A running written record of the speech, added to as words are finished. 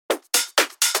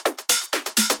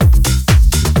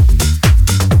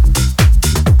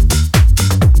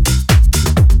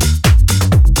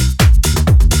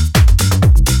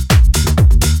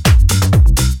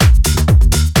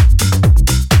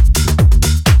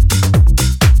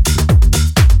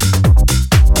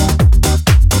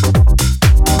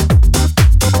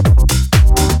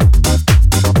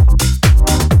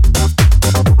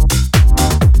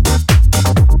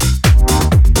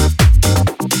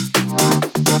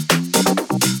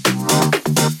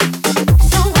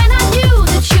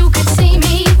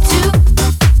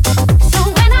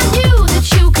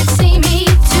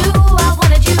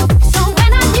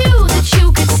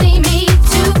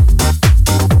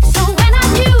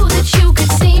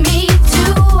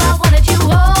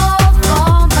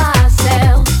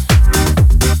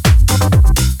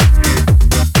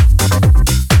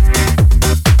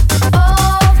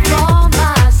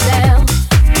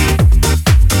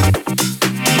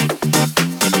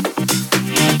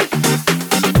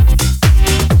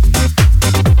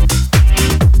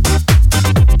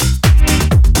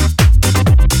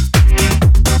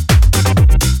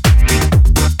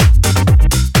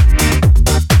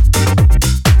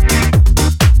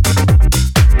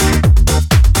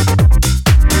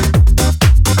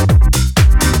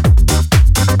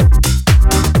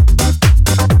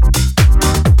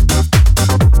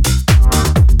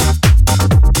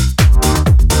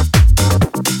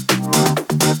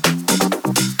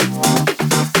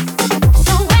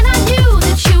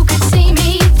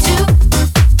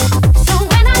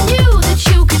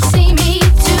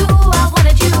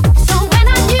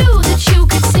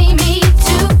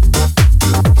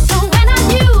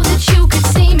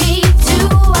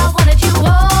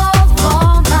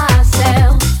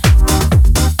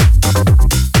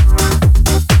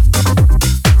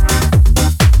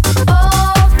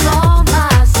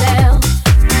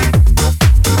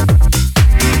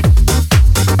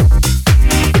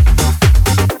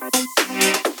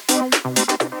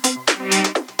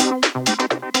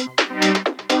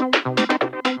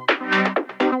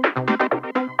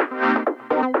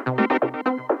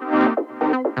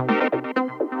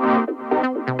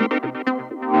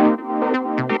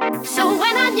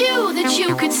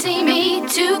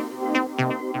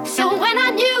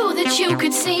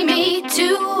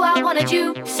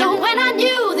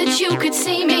could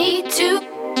see me too.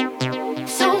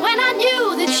 So when I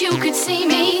knew that you could see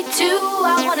me too,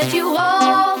 I wanted you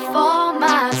all for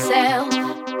myself.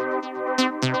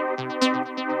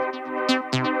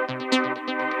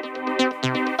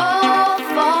 All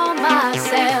for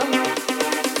myself.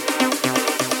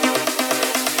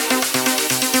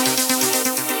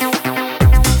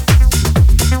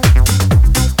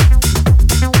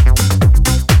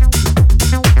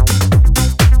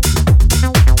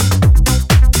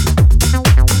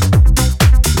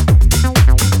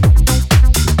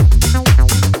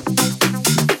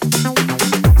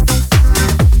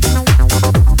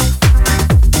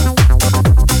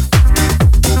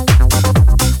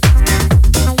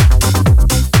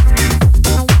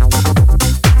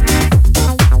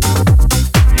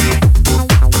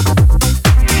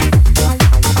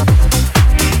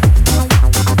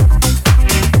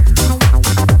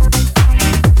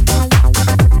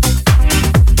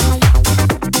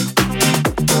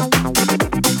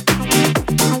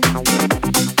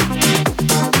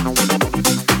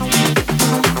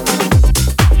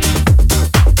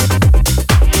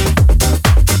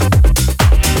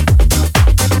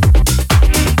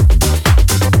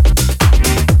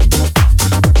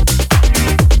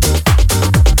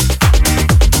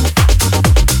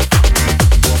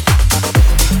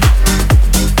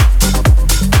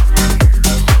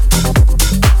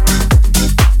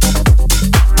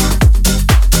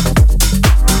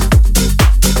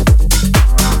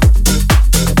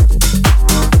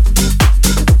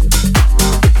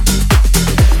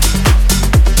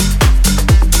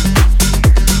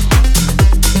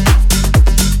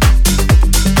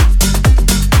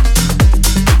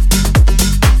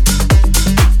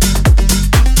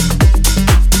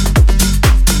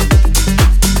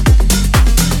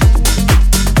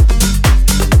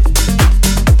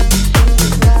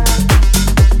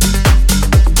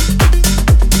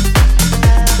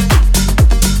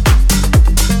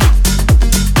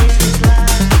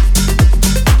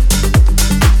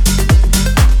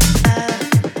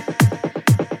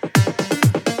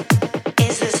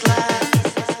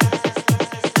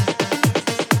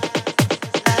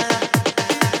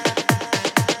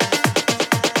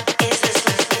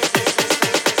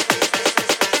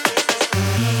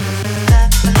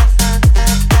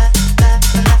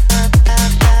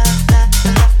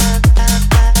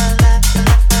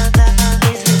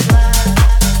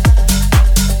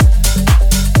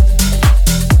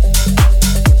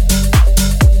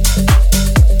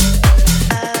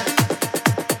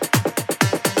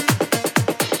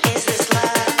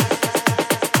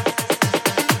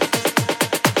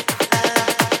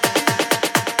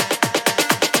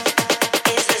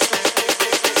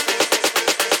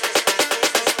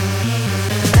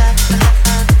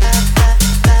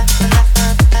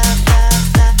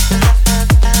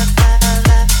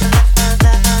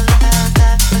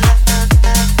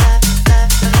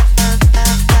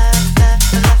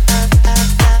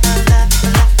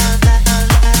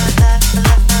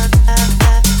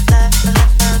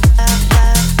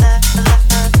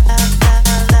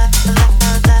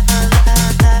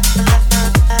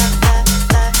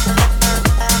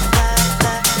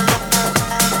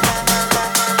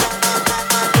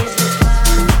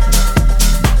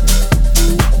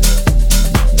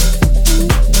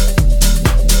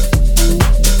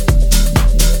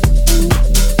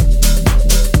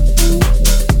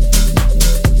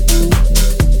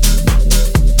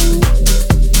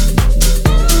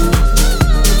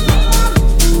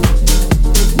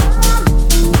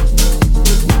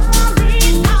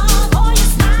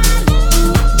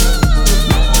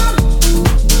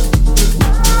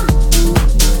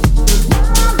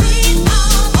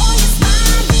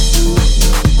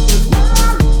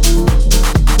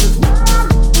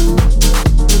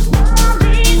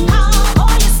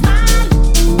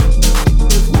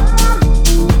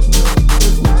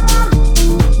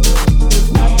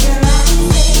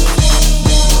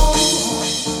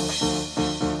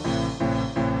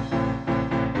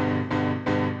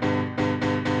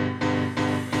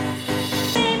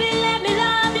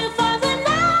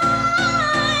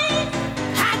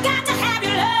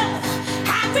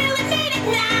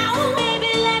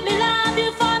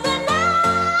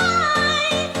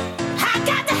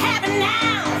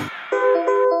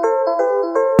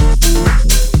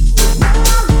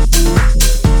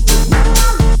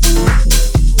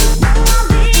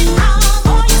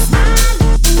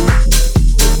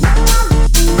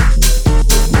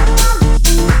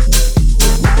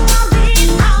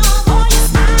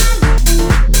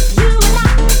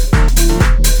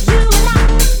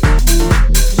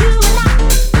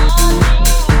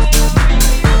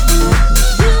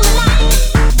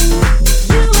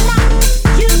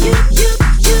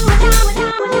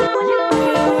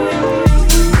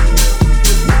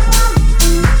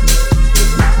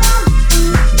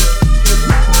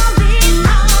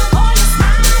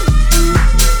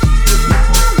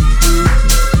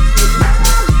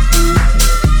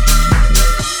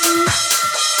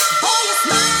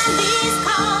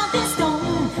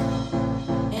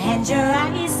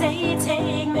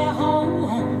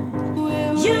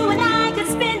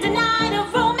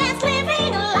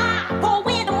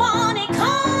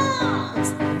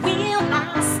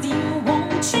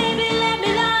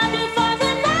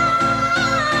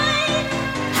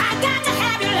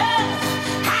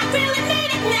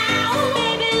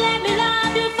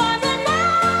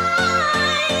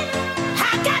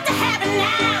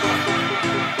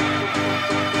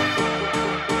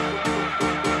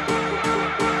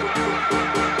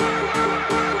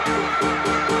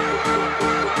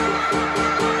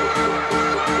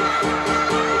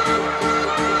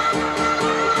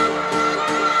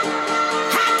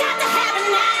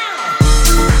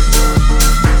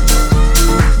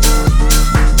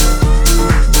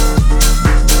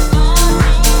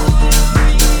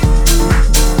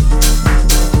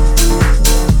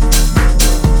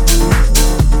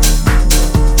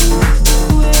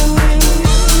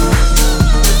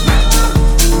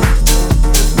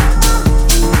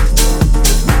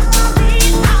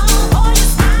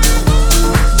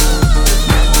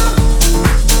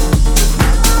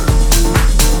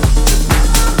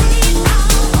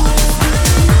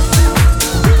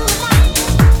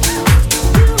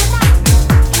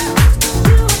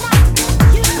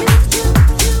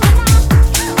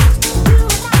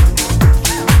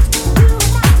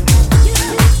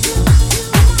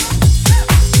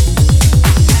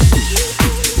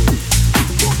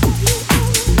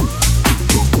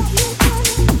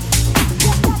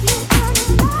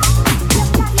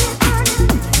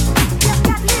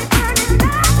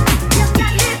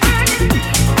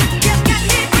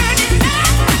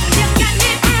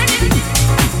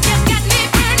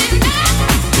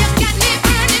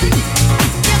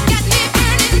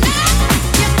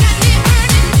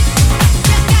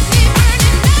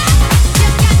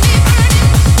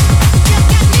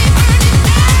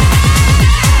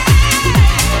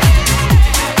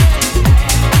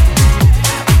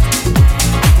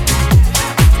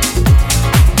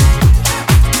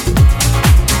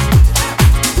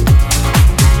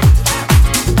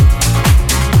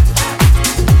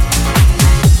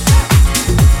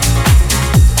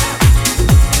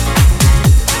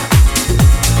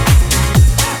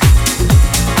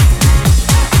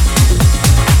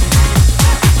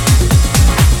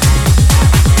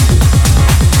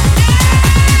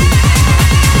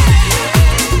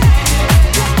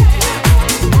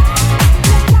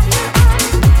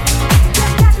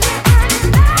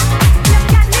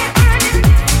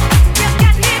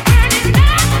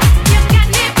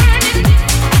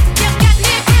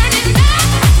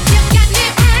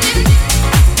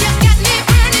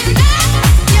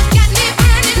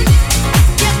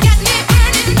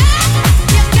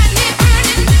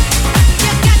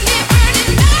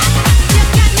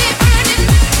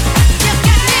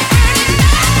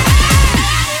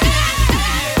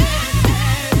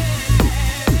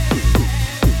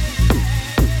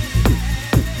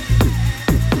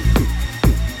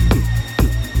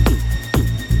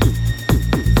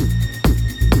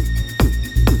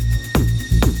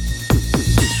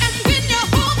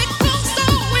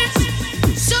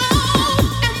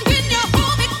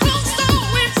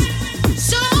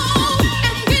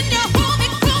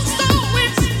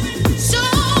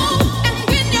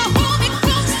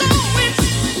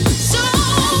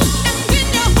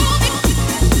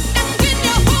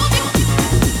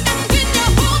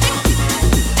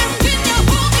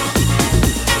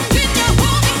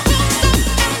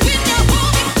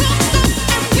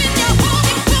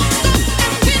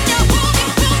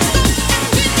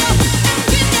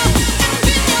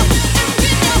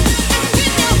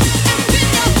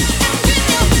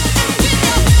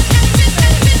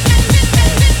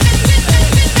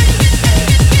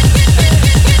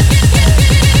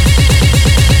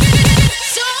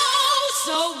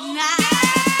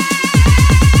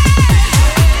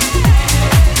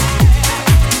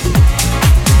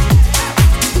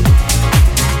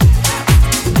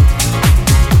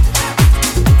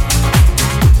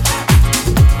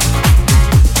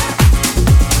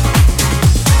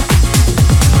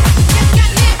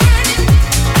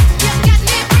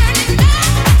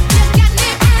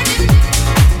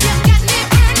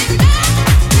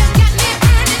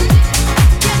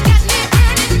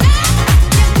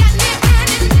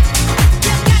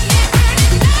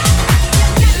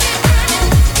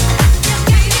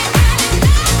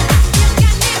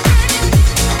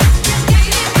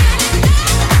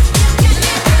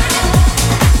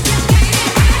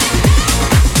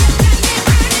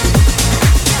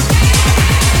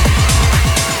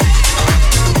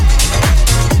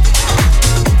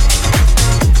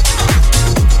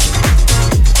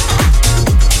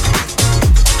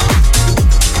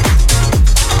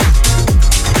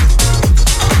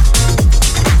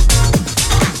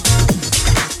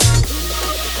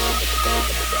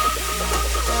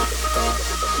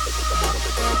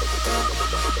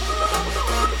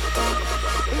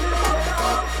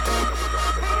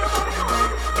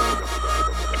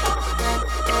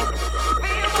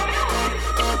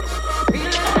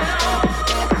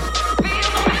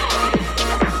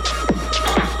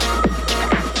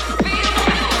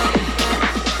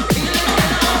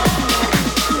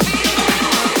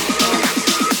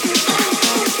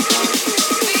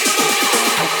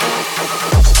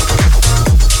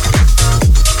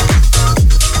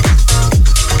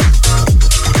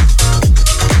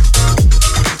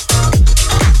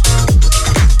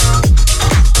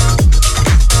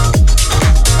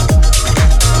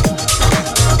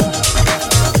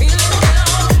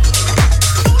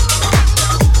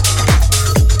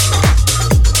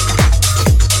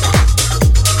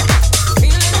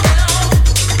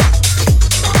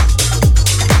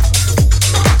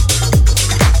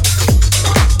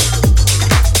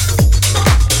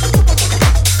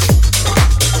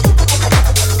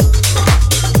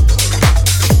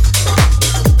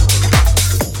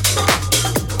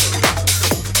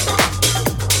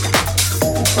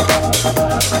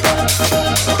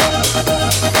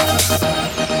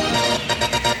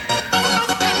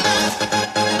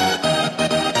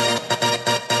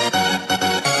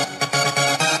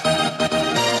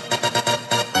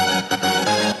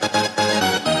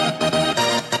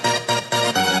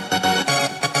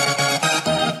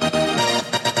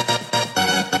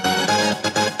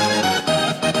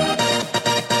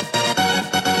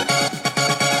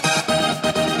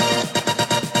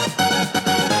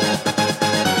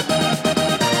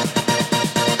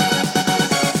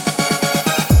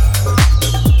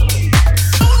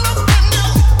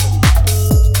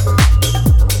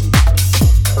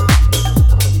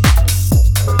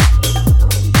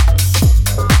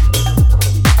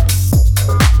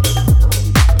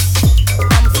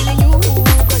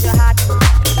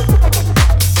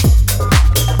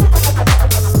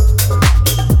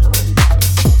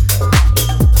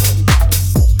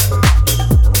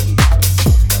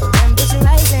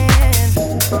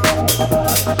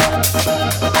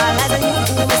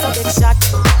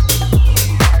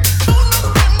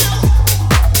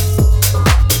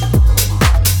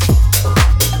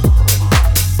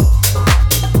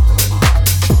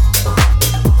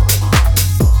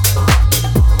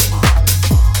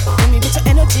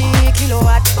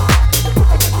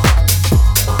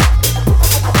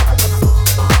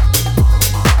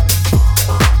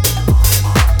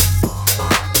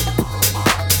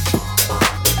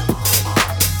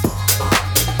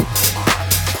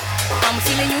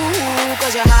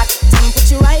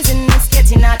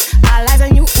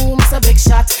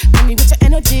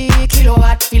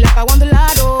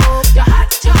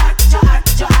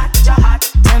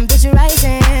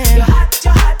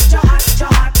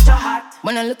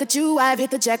 I've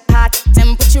hit the jackpot.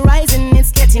 Temperature rising,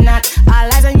 it's getting hot.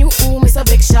 All eyes on you, ooh, miss a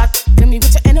big shot. Fill me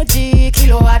with your energy,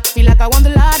 kilowatt. Feel like I won the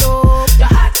lotto. You're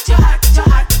hot, you're hot, you're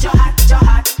hot, you're hot, you're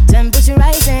hot. Temperature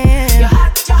rising. You're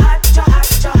hot, you're hot, you're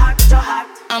hot, you're hot, you're hot.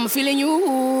 I'm feeling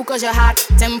you, cause you're hot.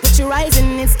 Temperature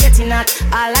rising, it's getting hot.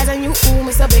 All eyes on you, ooh,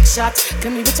 miss a big shot.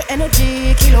 Fill me with your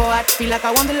energy, kilowatt. Feel like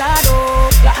I won the lotto.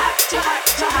 You're hot, you're hot,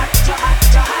 you're hot, you're hot,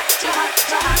 you're hot, you're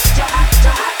hot, you're hot, you're hot,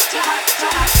 you're hot, you're hot,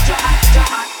 you're hot, you're hot, you're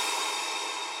hot.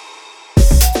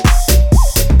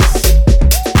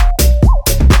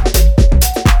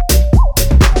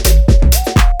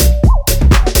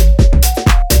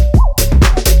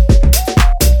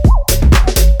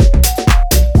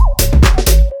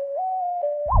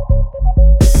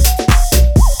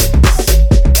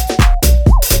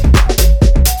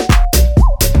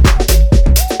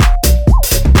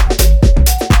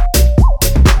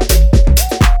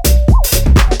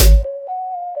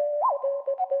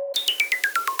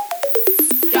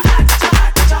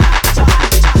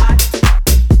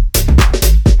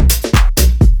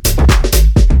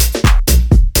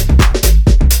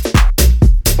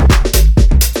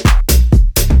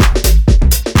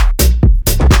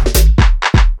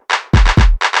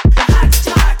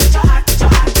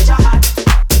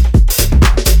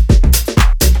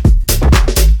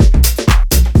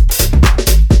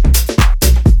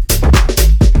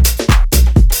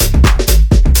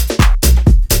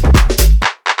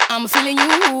 I'm feeling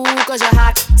you, cause you're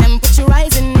hot. Temperature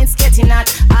rising, it's getting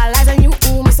hot. All eyes on you,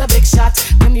 ooh, miss a big shot.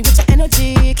 Fill me with your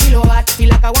energy, kilowatt. Feel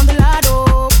like I won the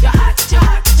lotto. You're hot, you're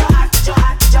hot, you're hot, you're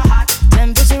hot, you're hot.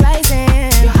 Temperature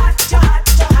rising. You're hot, you're hot,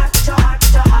 you're hot, you're hot,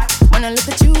 you're hot. When I look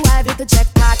at you, I've hit the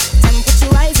jackpot.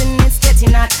 Temperature rising, it's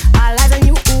getting hot. All eyes on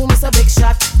you, ooh, miss a big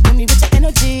shot. Fill me with your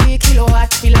energy,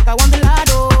 kilowatt. Feel like I won the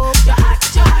lotto. You're hot,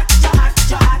 you're hot, you're hot,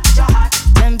 you're hot, you're hot.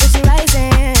 Temperature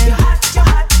rising. You're hot, you're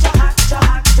hot, you're hot, you're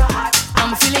hot, you're hot.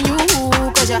 I'm feeling you,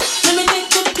 cause you're. Let me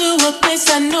take you to a place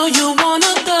I know you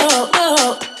wanna go.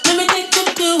 Let me take you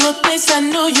to a place I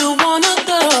know you wanna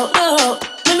go.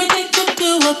 Let me take you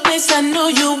to a place I know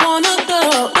you wanna go.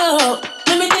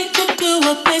 Let me take you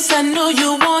to a place I know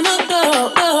you wanna go.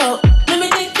 Let me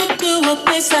take you to a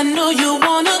place I know you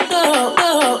wanna go.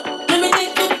 Let me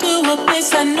take you to a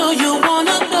place I know you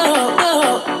wanna go.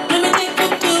 Let me take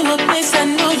you to a place I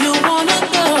know you wanna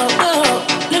go.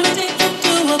 Let me take you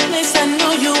to a place I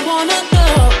know you wanna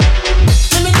go.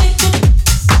 Let me take you.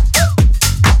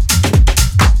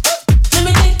 Let me take you. Let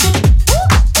me take you.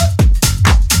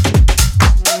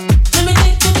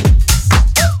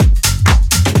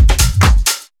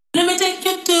 Let me take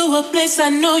you to a place I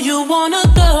know you wanna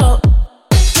go.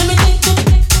 Let me take you.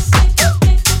 Let me take you.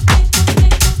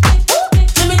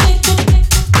 Let me take you.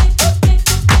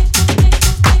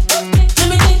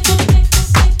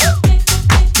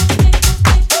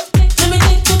 Let me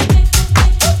take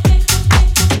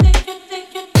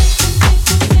you.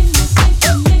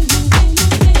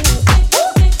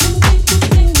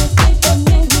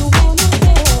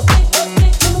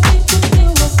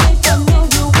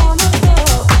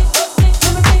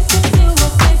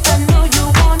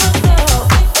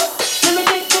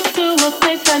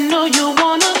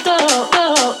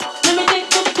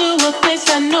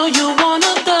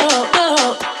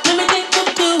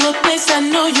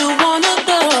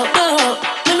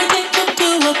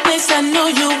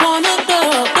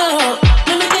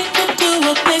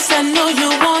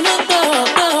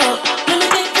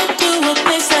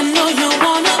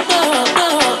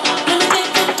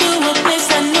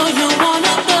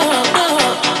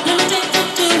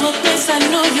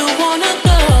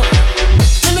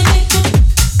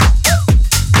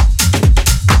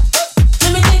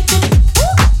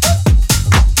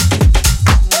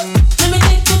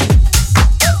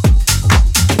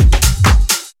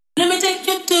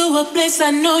 I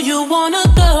know you wanna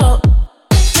go.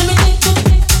 Let me take you.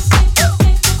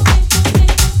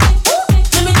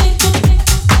 Let me take you.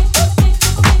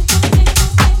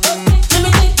 Let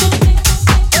me take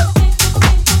you.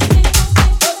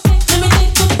 Let me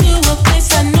take you to a place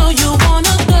I know you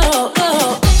wanna go.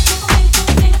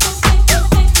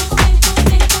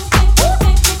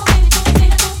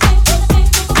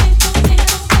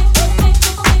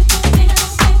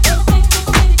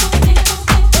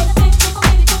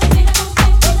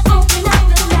 Open up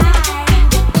the line.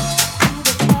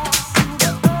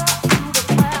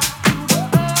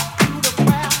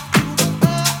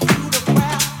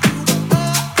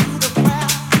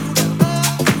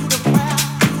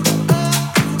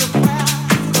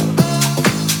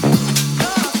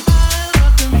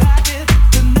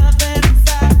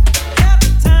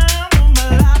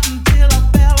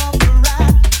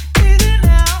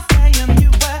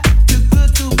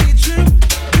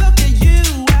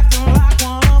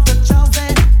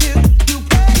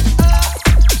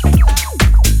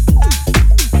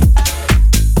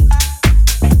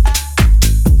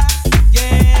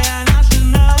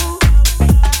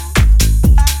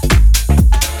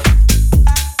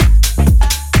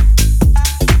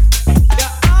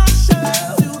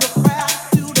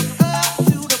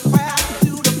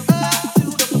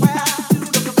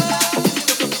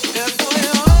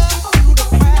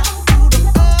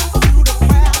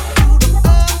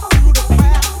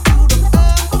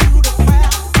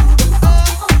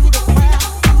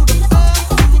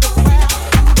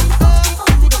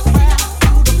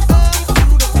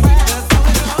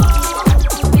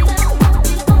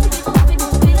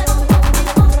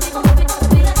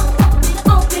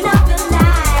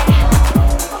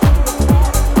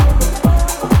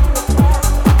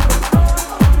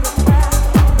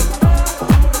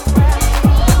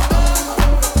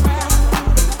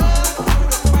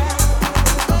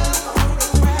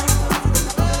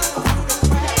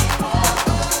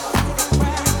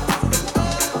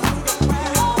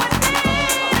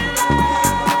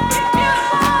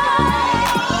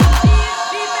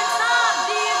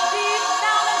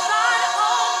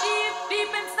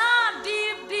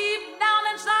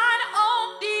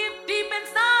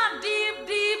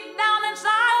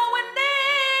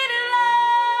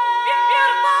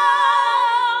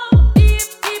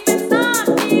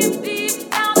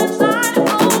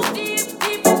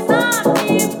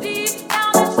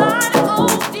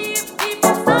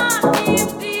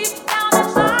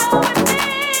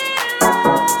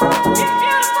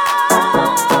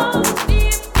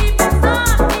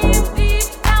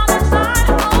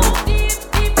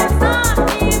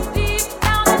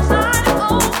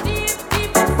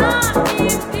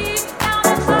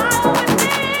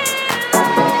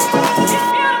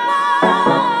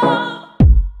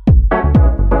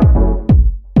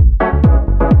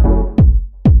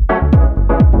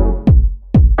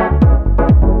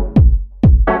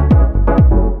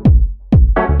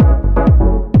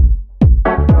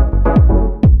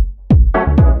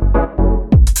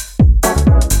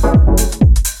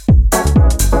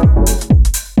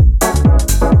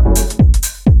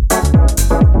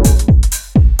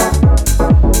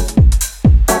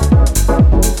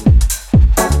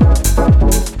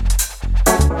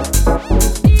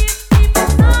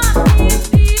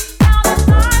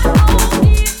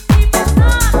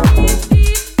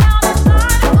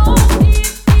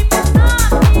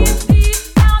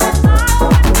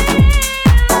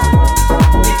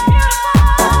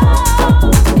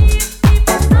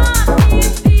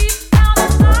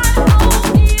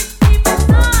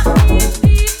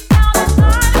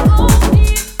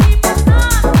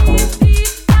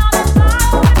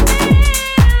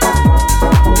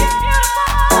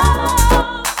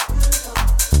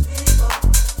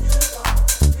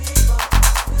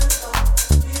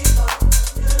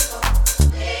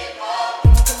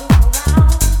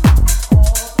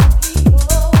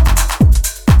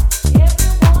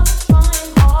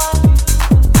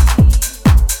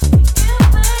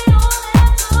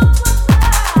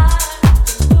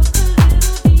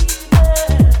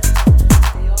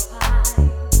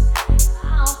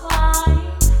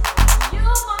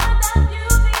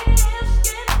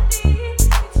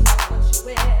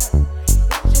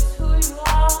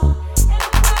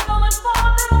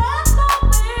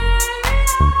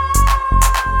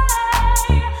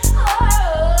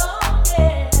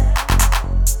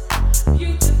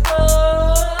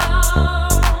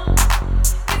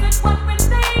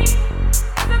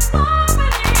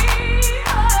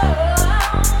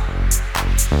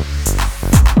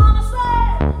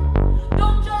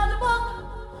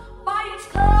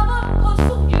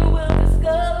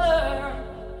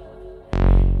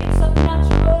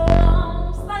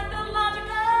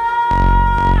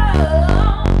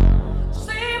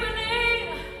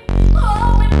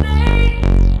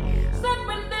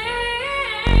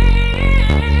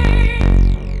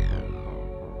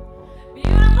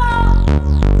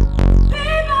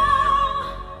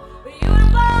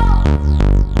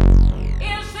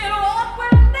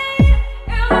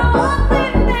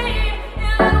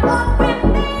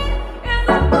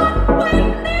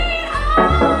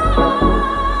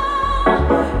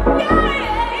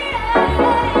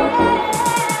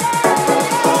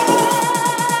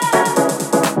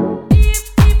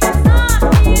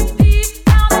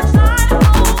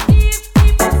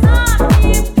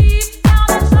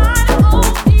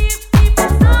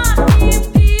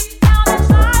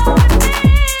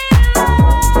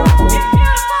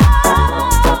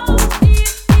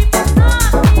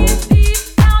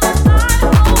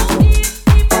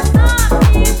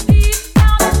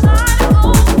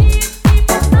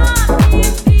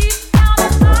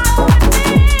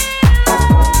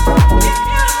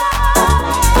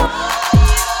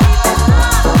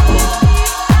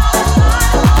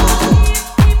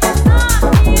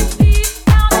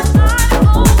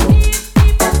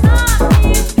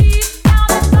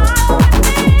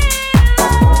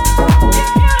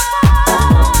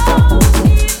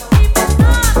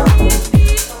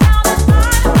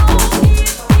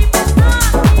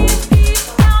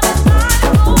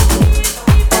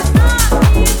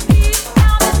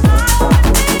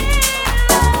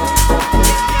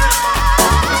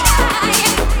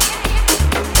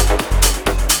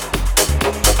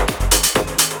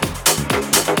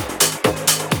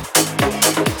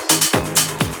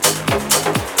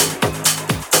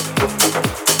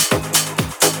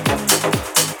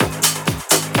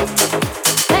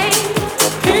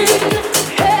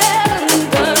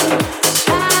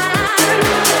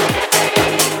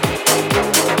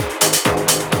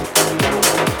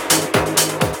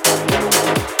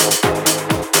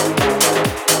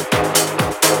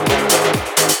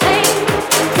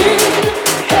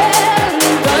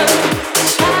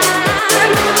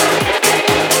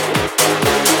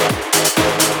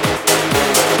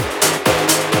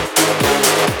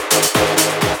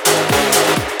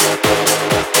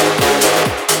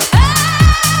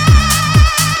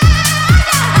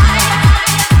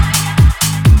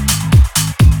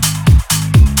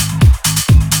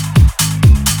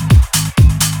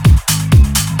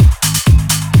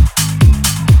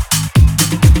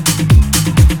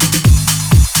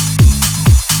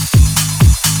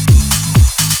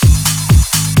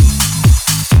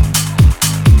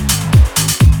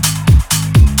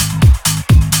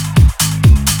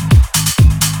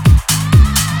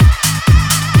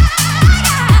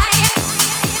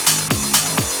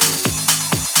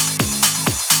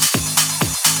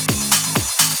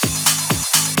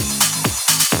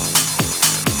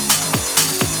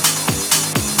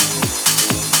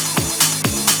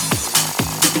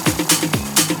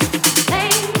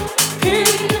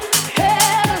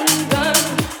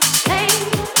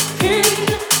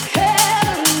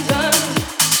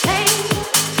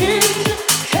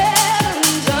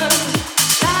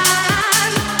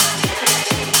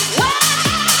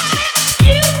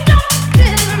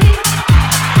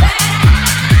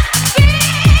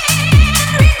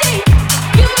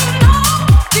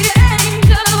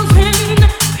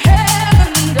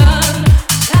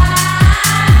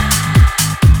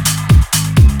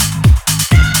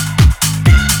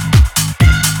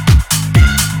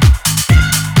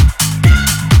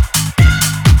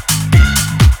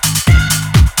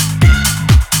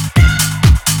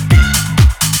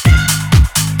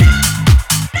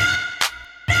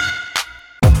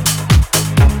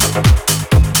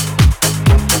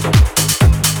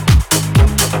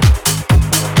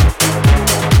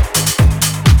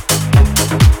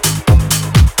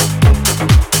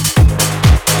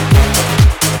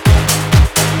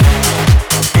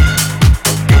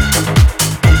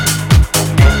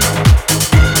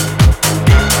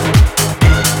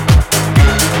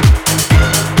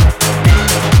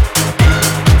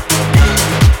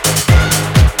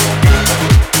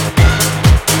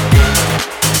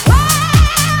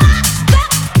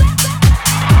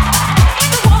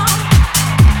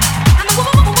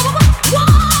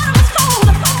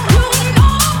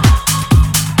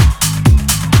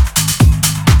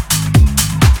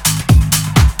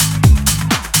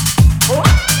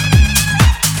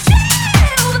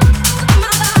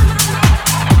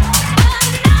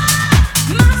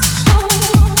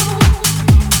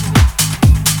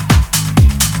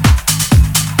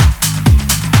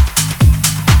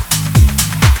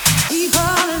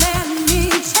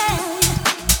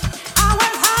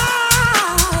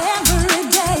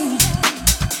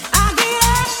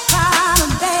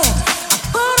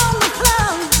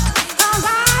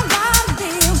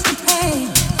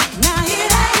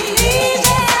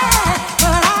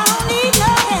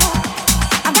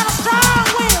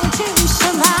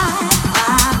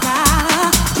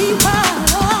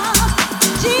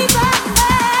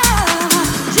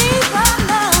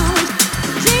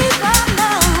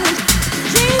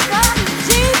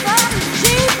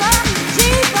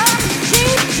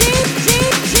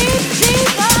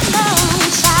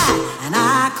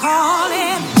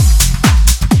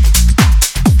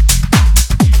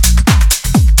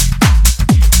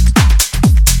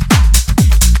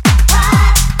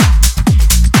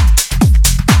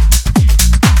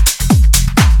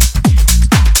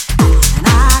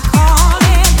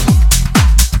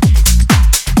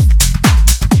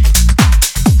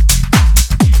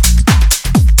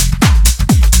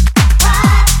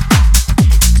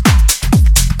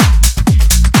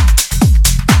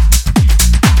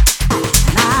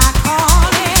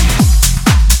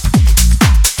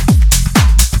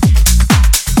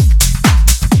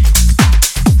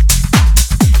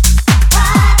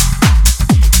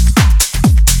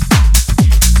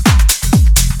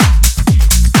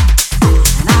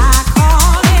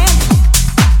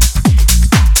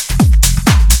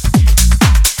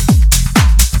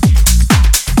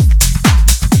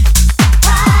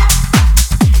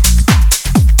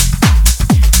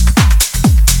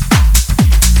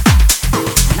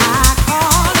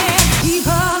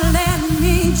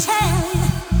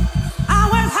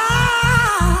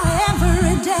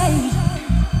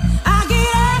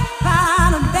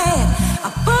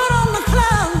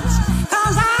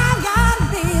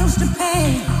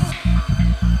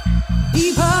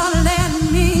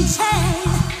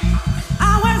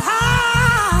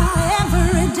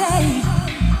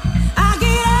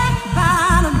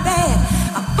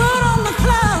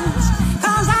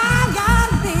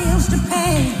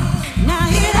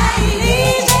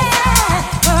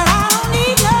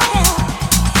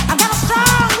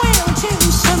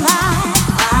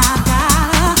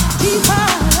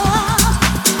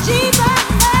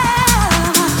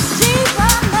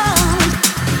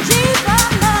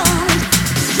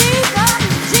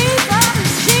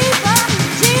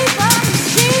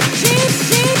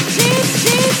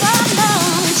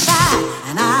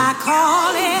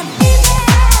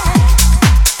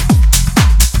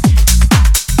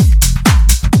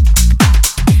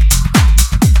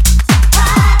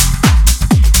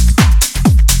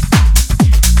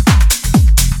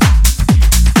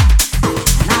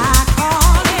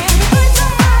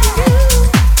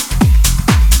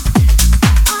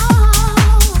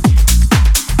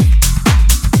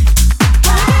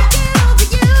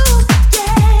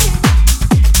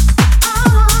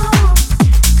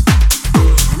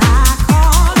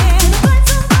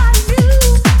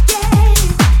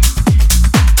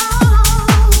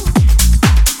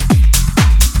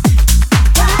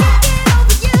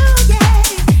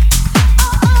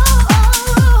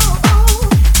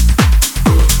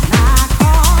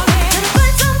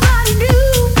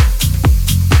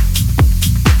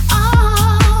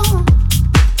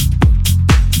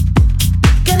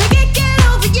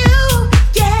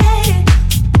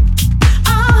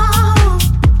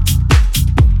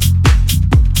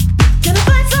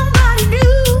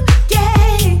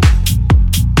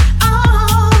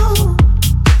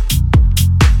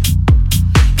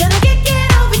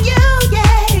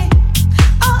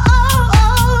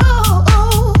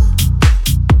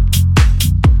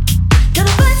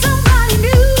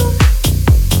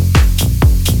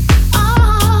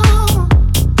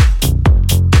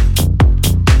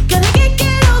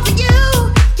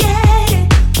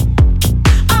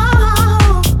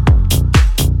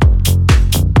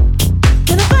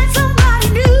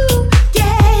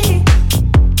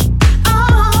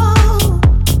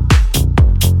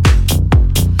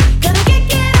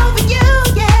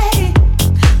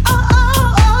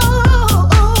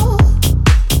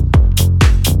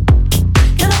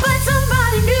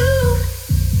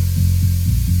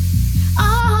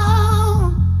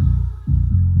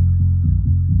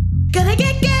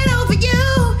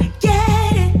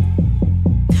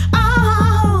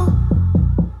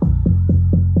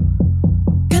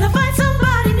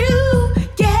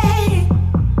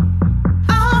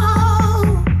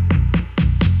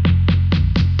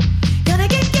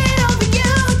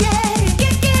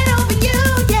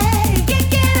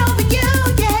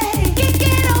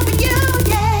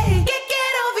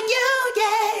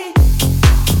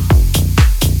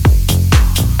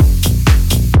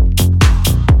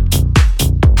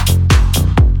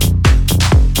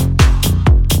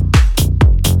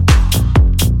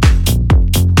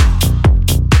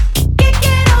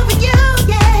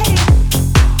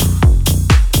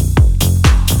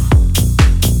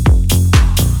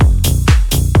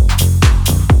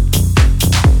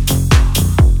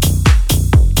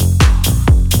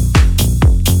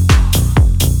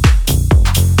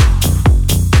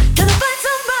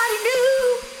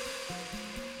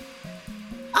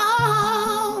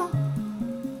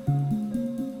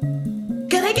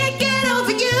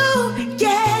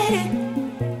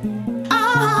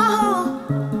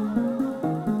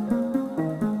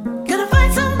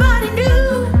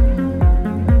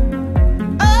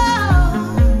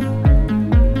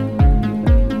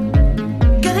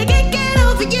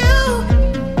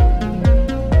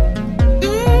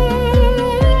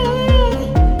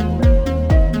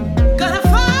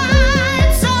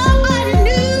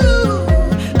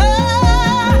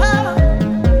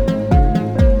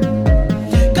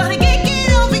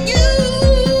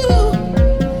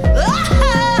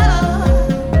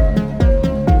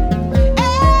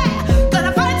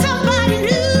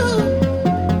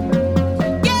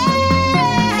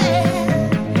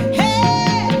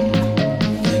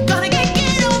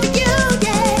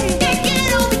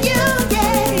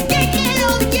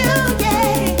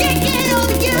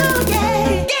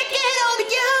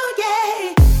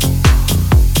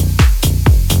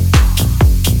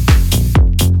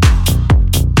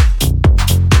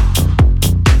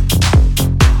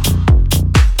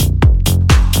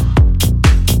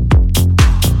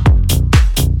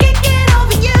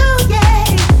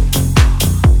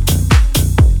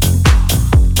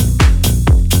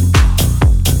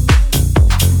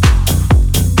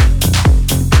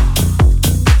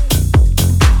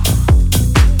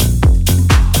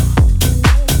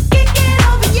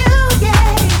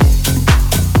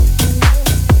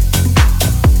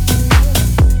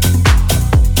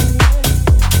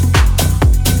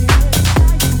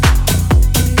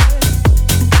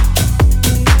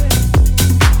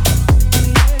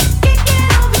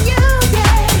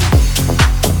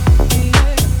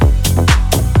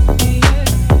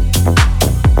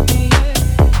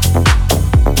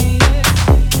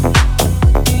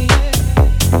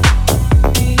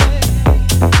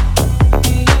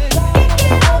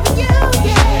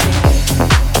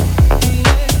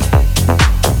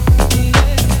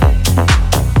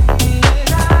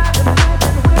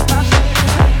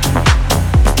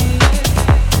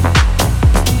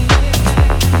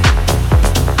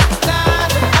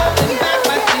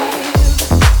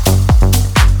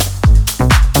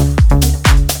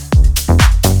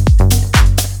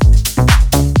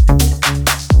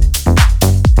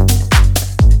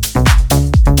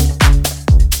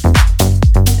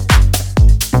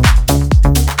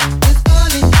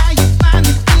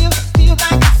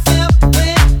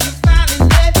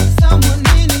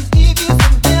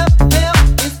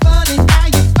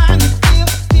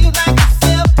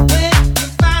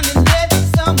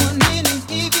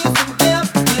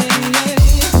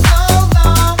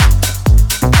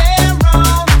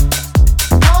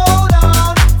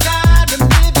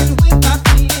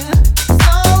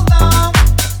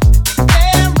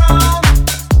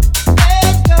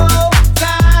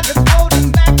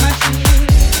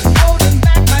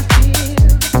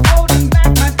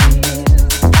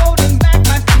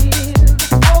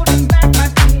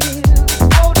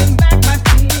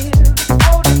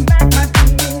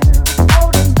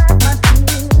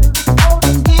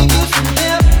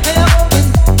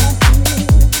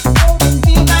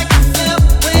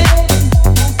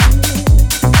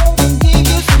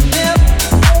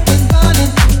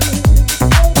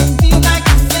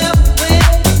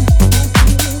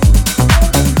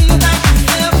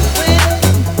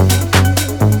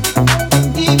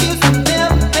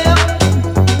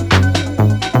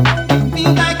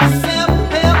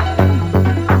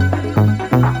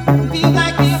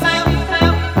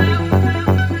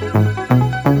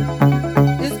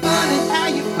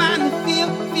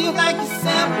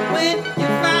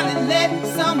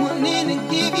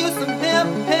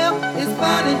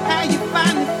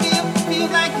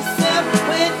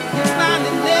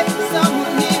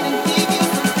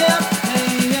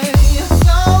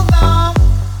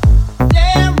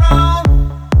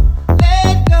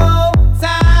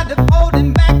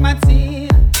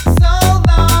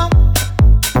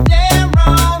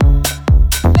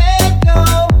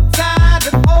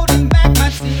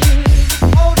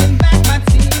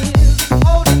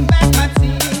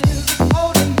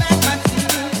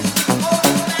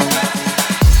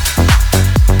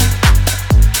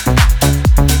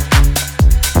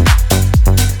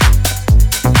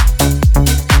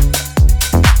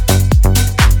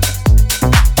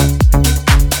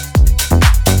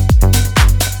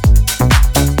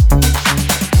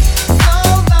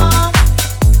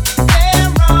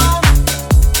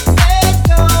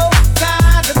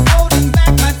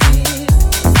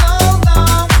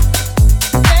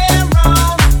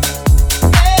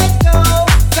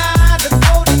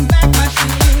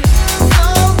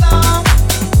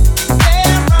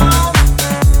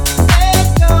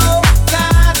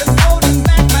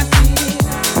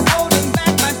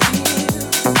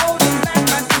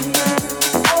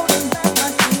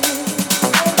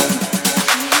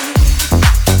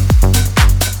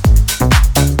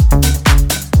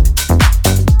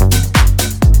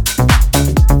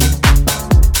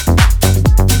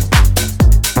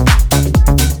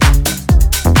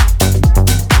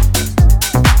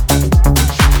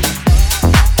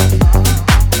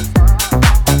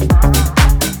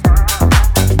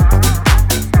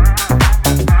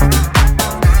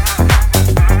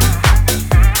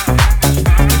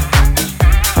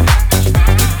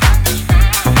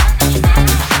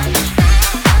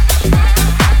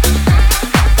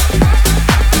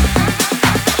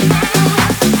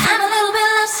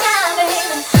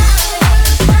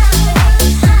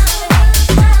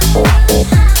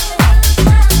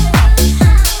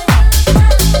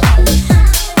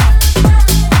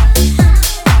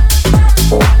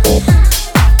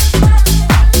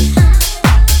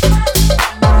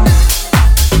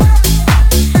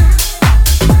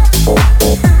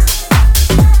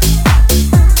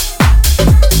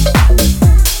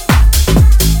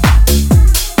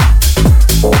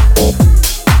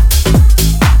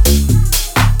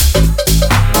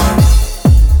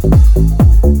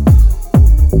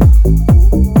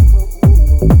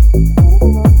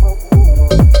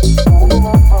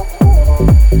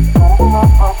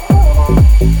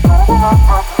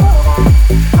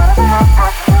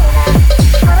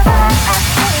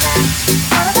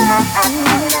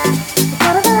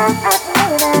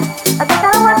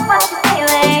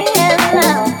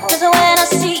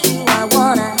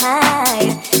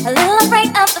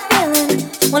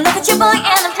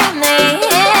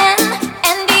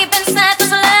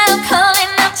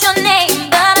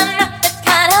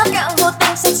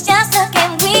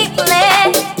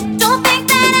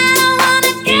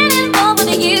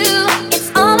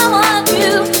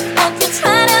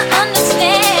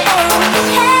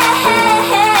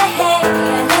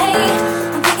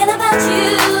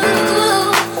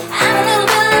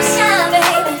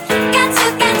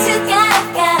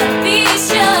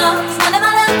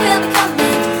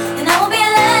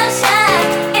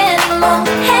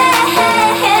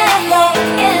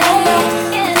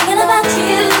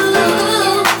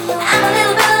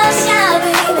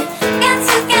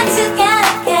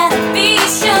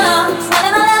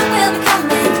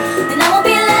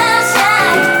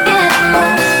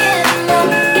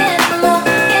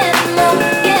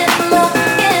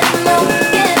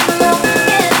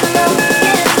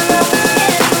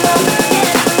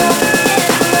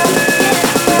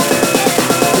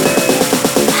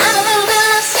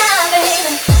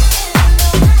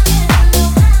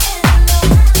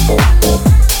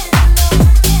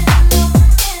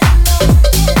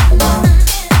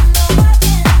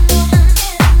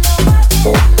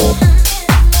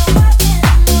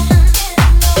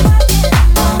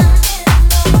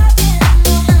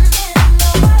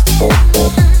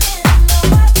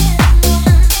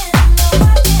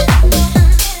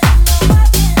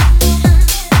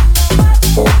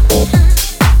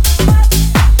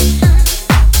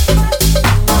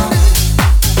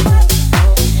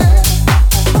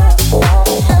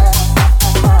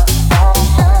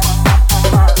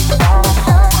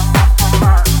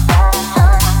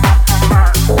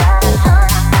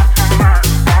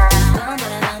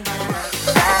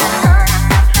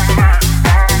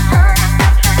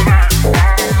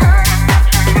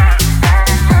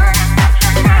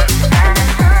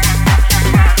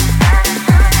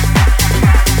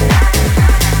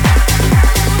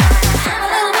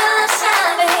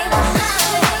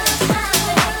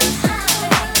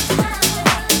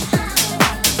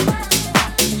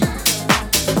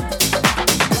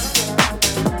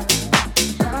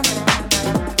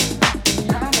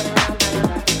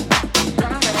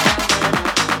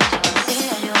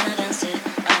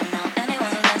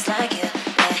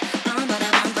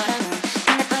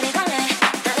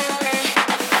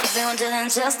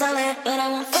 it, but I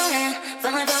won't fall in,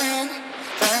 falling, falling.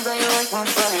 Falling for you like one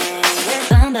falling, yeah.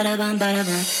 Bum, bada, bum, bada,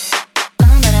 bum.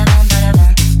 Bum, bada, bum, bada,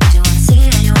 bum. You wanna see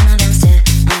and you wanna dance it.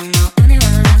 I don't know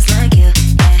anyone who dance like you,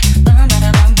 yeah. Bum, bada,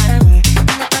 bum, bada, boom. In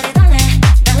the party, dale,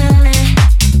 dale, dale.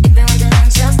 If you want to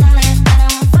dance, just dale. But I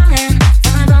won't fall in,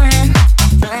 falling, falling.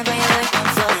 Falling for you like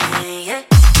one falling, yeah.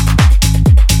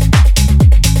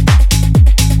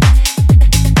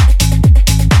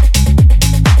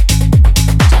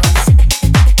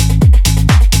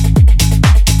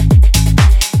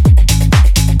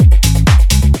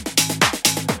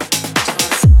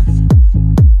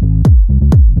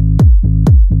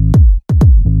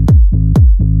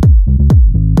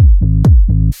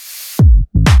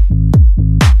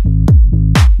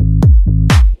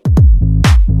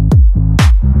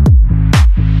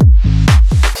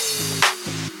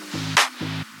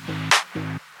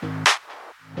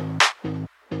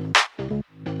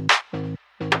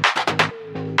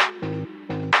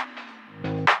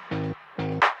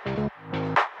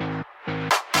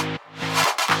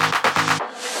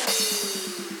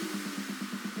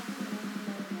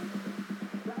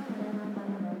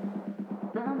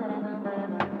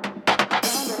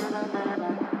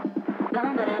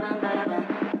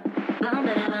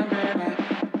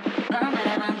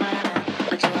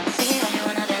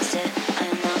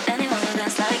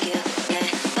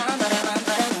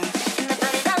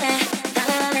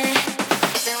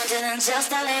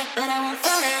 Just a little, but I won't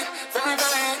fall in, falling,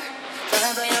 falling.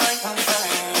 Falling for you like one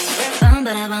falling. Bum,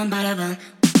 bada, bum, bada, bum.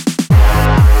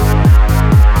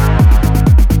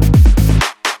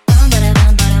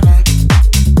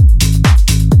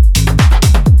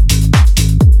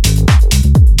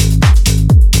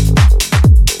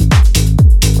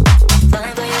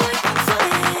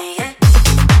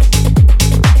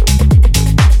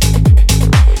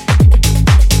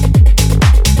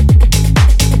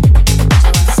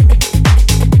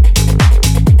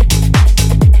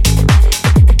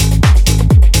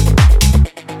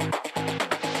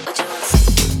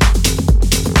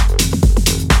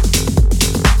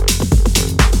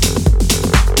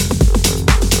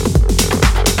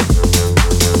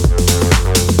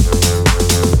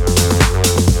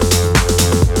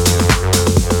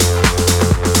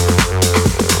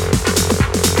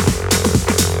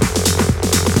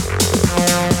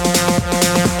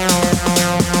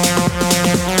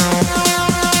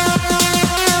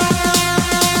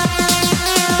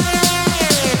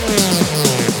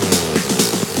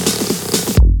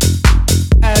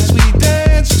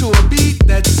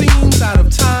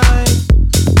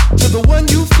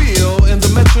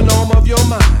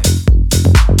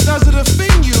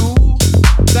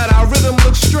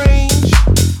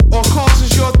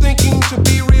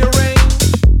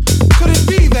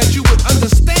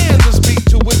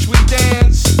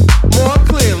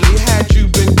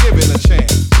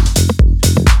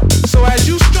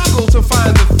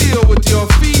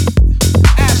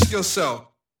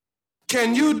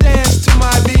 Can you dance to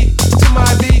my beat, to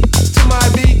my beat, to my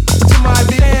beat, to my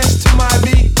beat, dance to my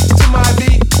beat, to my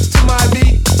beat, to my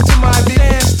beat, to my beat,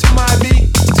 dance to my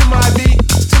beat, to my beat,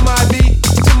 to my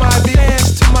beat, to my beat,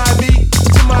 dance to my beat,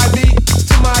 to my beat,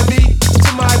 to my beat, to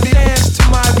my beat, dance to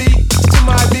my beat, to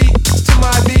my beat, to my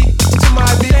beat, to my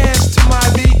beat, dance to my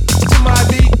beat, to my beat, to my beat, to my beat, dance to my beat, to my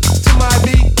beat,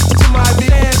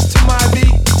 to my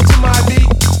beat,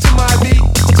 to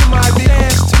my beat,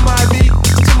 dance to my beat,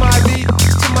 to my beat,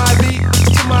 to my beat,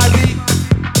 to my beat.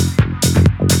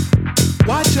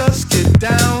 Watch us get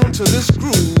down to this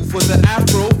groove with an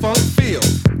Afro-funk feel,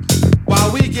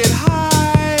 while we get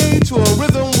high to a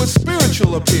rhythm with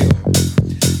spiritual appeal.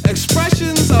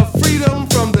 Expressions of freedom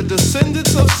from the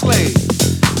descendants of slaves.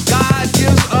 God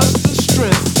gives us the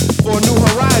strength for new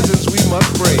horizons we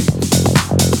must break.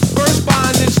 First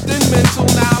bondage, then mental,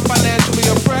 now financially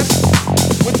oppressed.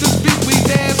 With this beat we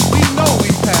dance, we know we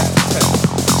pass the test.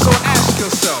 So ask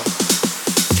yourself,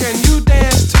 can you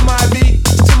dance to my beat,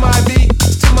 to my beat,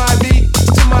 to my beat,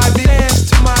 to my beat, dance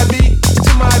to my beat,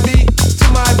 to my beat, to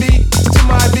my beat, to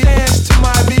my beat, dance to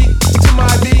my beat, to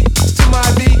my beat, to my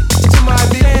beat, to my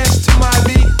beat, dance to my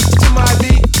beat, to my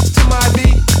beat, to my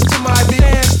beat,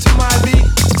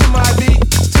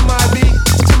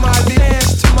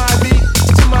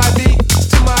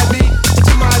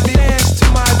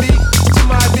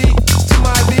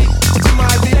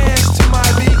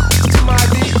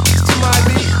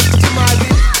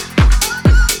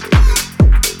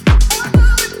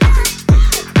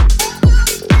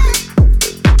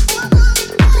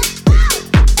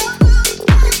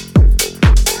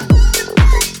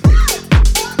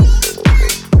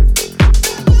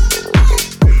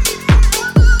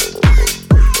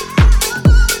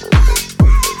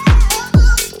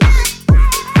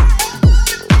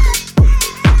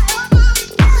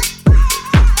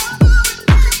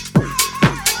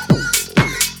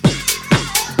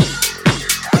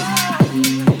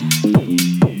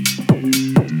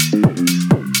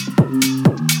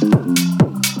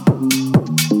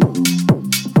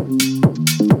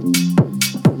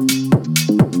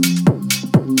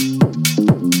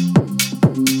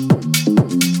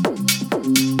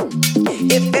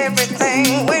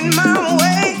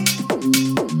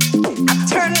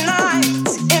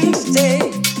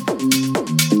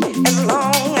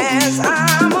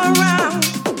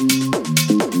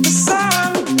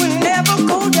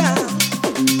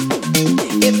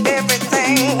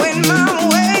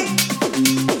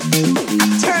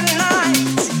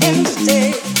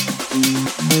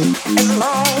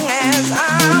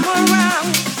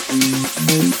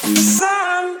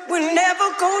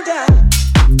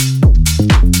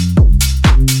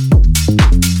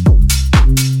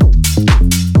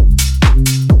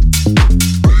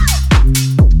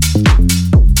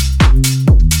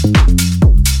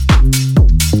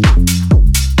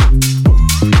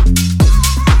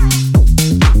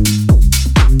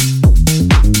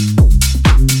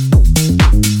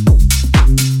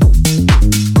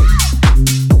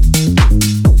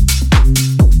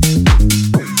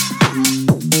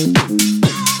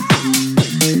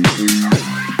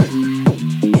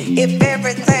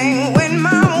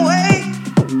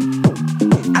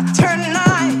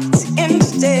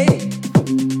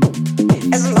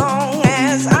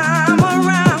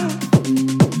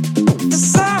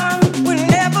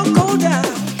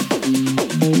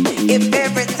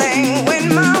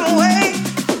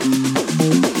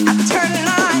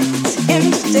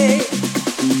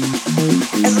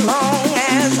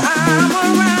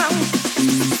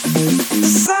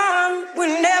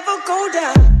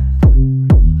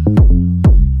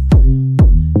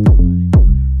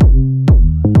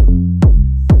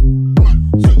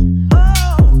 One, two.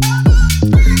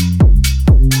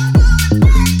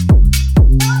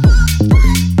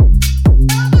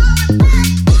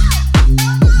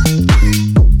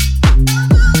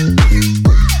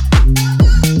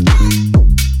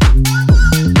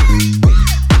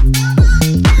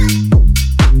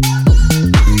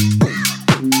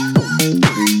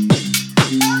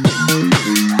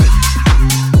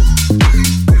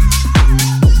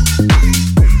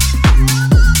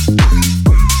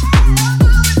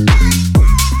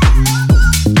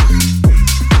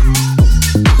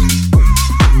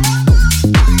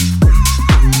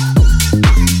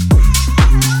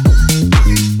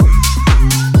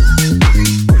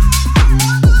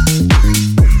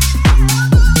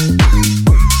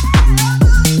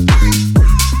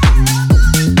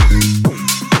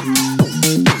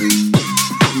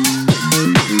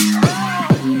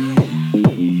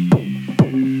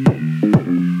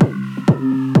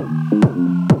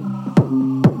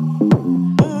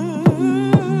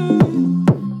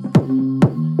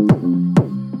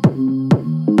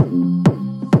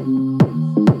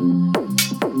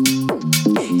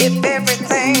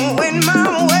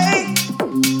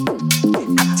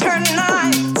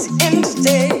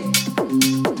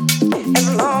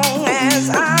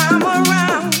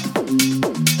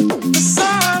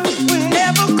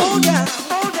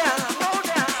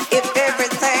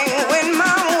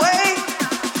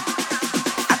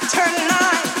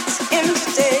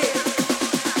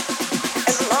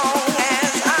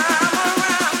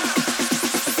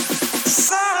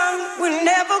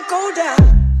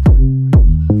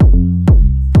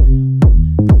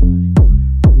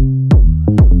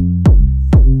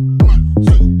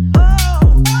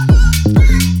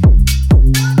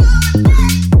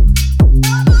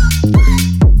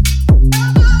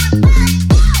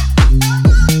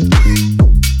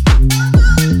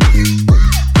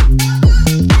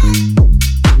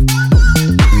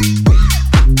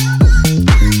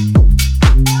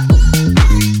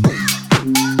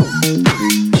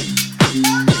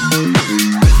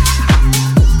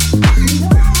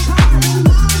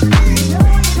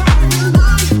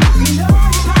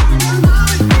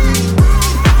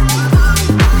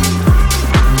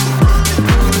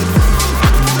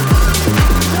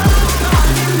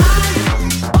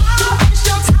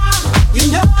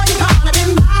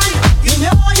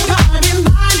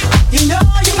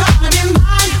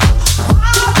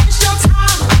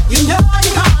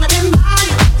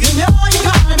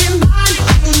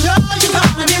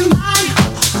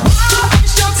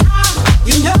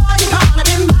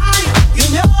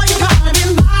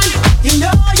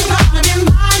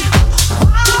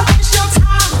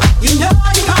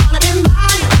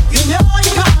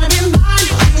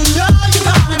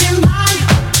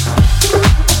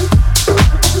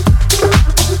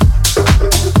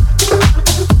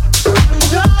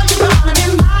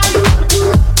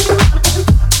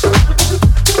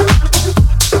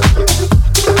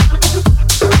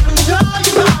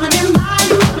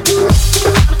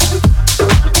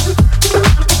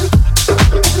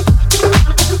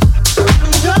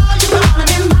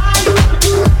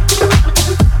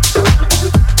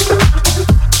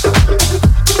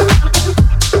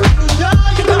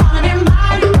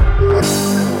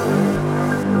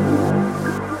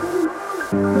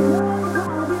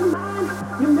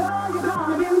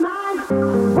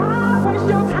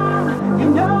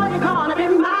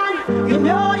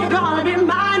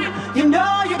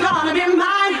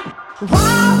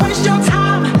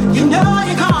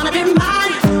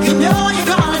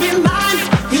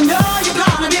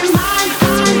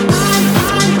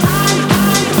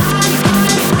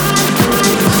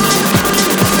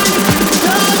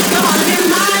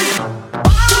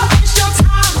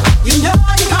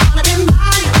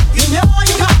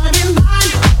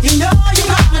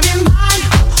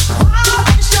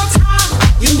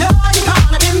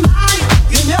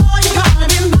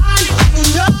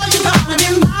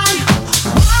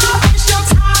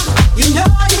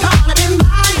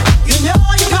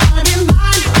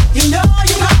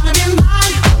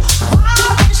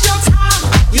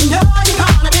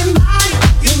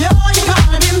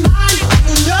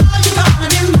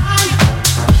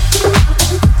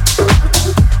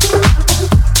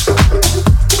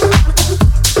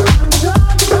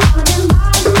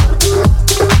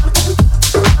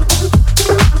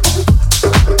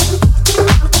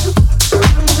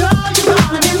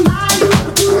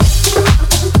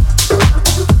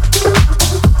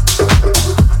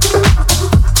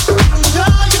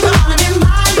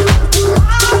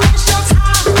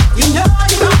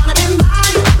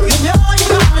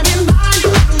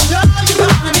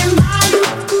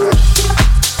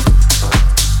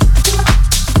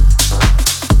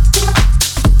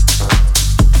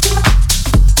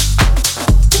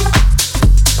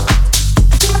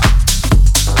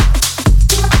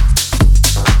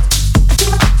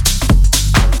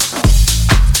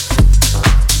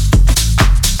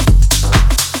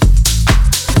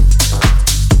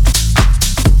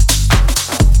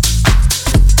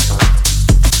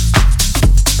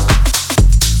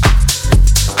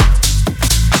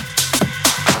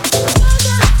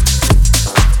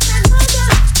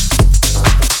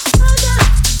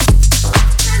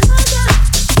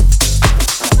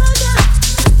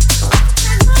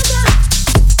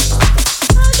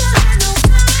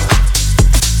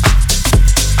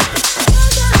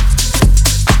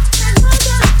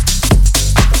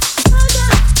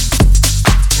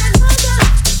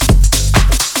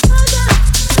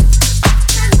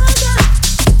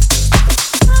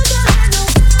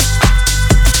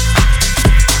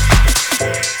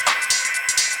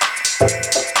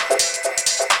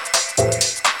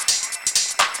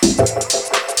 Yeah.